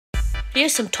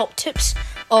Here's some top tips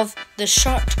of the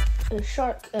Shark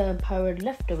powered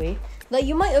lift-away that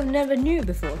you might have never knew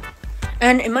before,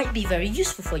 and it might be very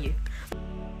useful for you.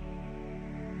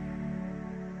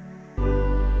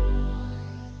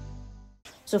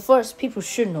 So first, people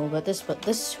should know about this, but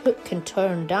this hook can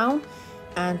turn down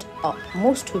and up.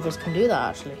 Most hoovers can do that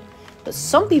actually, but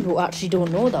some people actually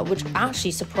don't know that, which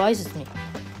actually surprises me.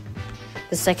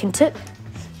 The second tip,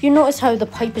 if you notice how the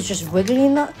pipe is just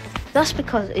wiggling that's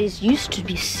because it's used to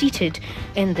be seated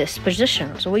in this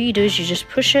position. So what you do is you just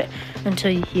push it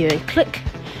until you hear a click,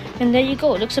 and there you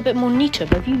go. It looks a bit more neater,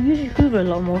 but if you use your hoover a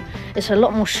lot more, it's a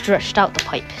lot more stretched out, the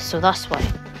pipe, so that's why.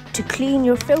 To clean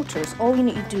your filters, all you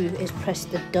need to do is press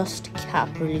the dust cap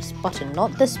release button,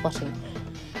 not this button,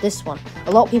 this one.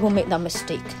 A lot of people make that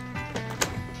mistake.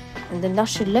 And then that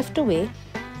should lift away,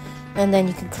 and then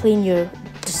you can clean your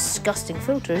disgusting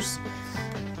filters,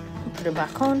 put it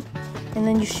back on, and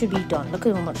then you should be done. Look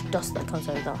at how much dust that comes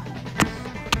out of that.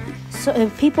 So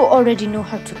people already know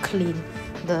how to clean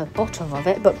the bottom of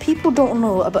it, but people don't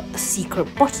know about the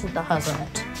secret button that has on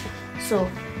it. So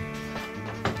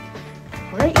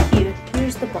right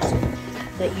here's the button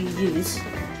that you use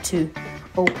to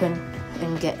open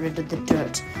and get rid of the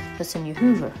dirt that's in your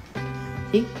hoover.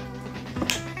 See?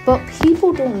 But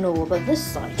people don't know about this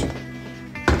side.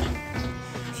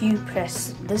 If you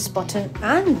press this button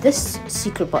and this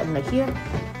secret button right here,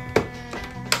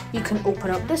 you can open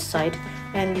up this side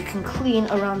and you can clean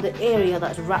around the area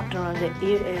that's wrapped around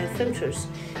the filters,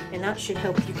 and that should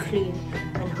help you clean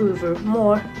and hoover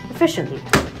more efficiently.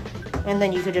 And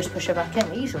then you could just push it back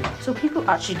in easily. So people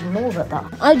actually didn't know about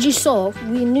that. As you saw,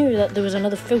 we knew that there was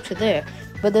another filter there,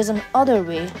 but there's another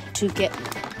way to get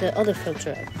the other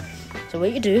filter out. So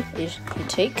what you do is you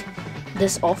take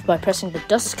this off by pressing the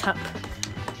dust cap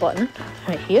button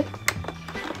right here,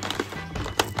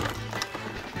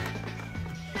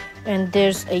 and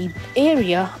there's a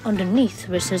area underneath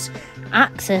where it says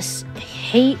access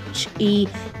HEPA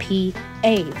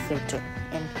filter,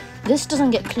 and this doesn't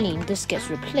get cleaned, this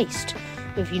gets replaced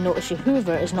if you notice your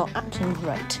hoover is not acting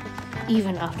right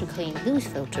even after cleaning those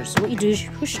filters. So what you do is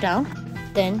you push down,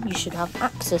 then you should have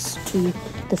access to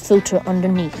the filter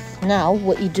underneath. Now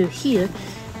what you do here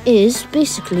is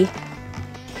basically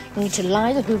you need to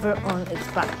lie the hoover on its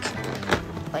back,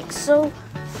 like so,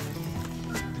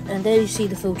 and there you see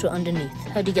the filter underneath.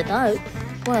 How do you get that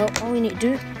out? Well, all you need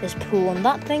to do is pull on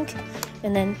that thing,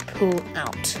 and then pull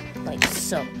out, like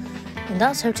so. And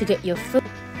that's how to get your filter,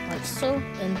 like so.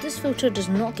 And this filter does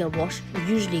not get washed, it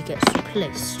usually gets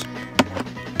replaced.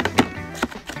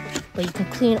 But you can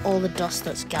clean all the dust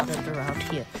that's gathered around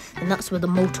here, and that's where the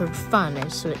motor fan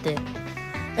is, right there.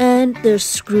 And there's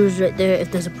screws right there if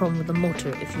there's a problem with the motor,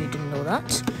 if you didn't know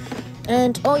that.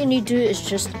 And all you need to do is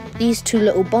just these two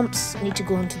little bumps need to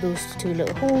go into those two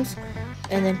little holes,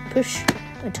 and then push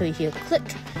until you hear a click.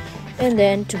 And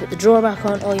then to put the drawer back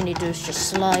on, all you need to do is just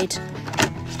slide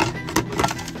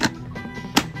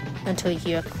until you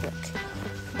hear a click.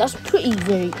 That's very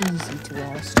easy, to be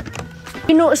honest. If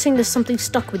you're noticing there's something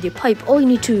stuck with your pipe, all you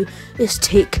need to do is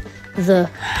take the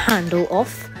handle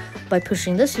off by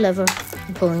pushing this lever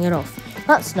and pulling it off.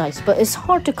 That's nice, but it's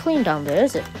hard to clean down there,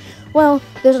 is it? Well,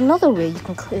 there's another way you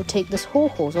can take this whole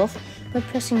hose off by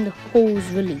pressing the hose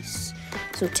release.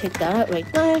 So take that out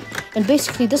right now, and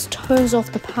basically this turns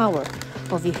off the power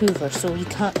of your hoover, so you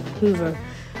can't hoover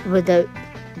without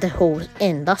the hose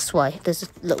in. That's why there's a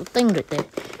little thing right there,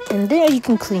 and there you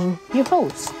can clean your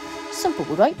hose. Simple,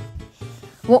 right?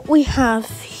 What we have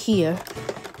here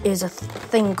is a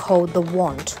thing called the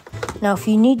wand. Now if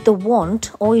you need the wand,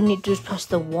 all you need to do is press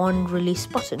the wand release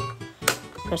button.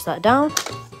 Press that down,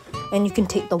 and you can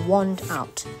take the wand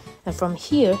out. And from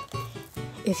here,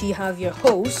 if you have your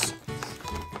hose,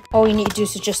 all you need to do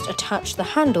is just attach the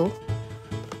handle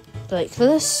like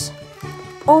this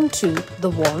onto the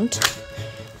wand,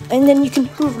 and then you can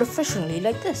hoover efficiently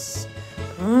like this.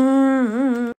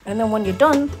 And then when you're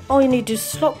done, all you need to do is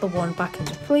slot the wand back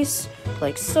into place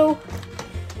like so,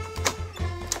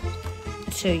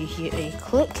 until you hear a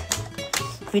click.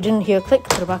 If you didn't hear a click,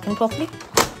 put it back in properly,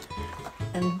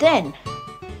 and then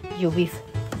you'll be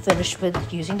finished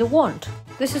with using the wand.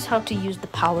 This is how to use the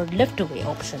powered lift away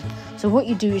option. So what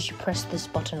you do is you press this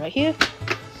button right here,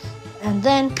 and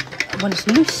then when it's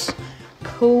loose,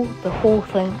 pull the whole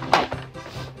thing up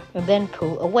and then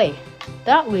pull away.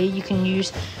 That way you can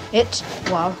use it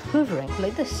while hoovering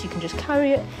like this. You can just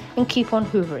carry it and keep on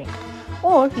hoovering.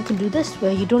 Or you can do this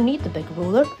where you don't need the big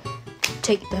roller.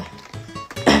 Take the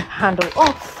handle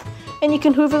off and you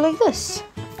can hoover like this.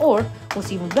 Or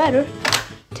what's even better,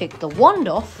 take the wand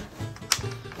off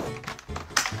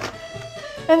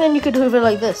and then you could hoover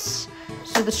like this.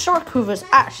 So the Shark Hoover is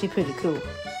actually pretty cool.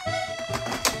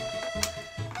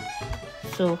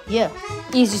 So yeah,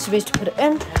 easiest way to put it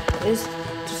in is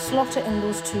to slot it in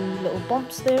those 2 little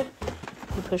bumps there.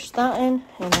 You push that in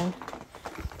and then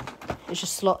it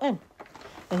just slot in.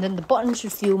 And then the button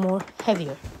should feel more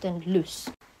heavier than loose.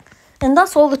 And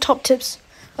that's all the top tips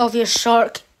of your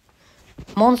Shark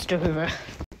Monster Hoover.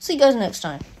 See you guys next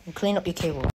time and clean up your cable.